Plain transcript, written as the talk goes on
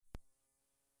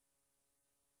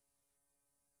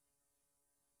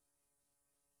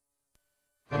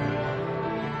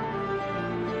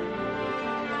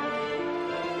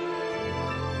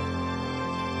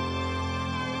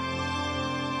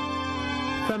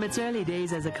From its early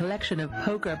days as a collection of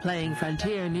poker-playing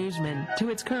frontier newsmen to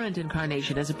its current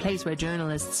incarnation as a place where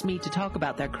journalists meet to talk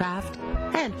about their craft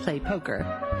and play poker,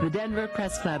 the Denver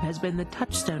Press Club has been the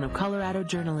touchstone of Colorado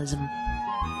journalism.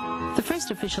 The first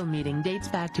official meeting dates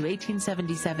back to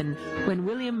 1877 when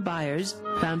William Byers,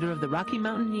 founder of the Rocky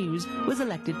Mountain News, was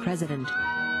elected president.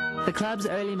 The club's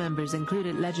early members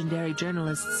included legendary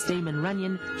journalists Damon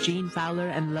Runyon, Gene Fowler,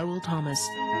 and Lowell Thomas.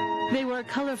 They were a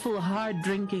colorful,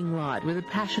 hard-drinking lot with a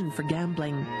passion for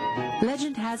gambling.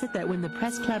 Legend has it that when the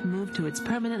Press Club moved to its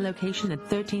permanent location at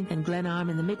 13th and Glen Arm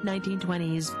in the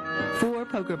mid-1920s, 4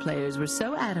 poker players were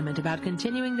so adamant about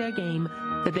continuing their game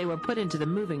that they were put into the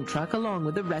moving truck along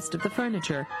with the rest of the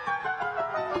furniture.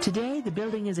 Today, the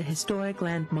building is a historic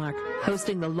landmark,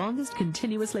 hosting the longest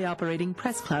continuously operating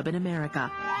press club in America.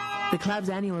 The club's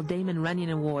annual Damon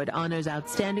Runyon Award honors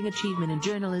outstanding achievement in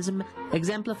journalism,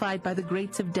 exemplified by the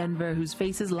greats of Denver whose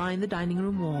faces line the dining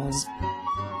room walls.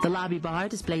 The lobby bar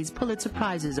displays Pulitzer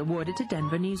Prizes awarded to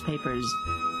Denver newspapers.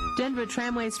 Denver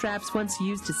tramway straps once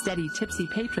used to steady tipsy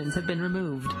patrons have been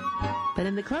removed. But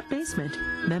in the club basement,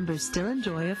 members still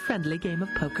enjoy a friendly game of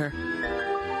poker.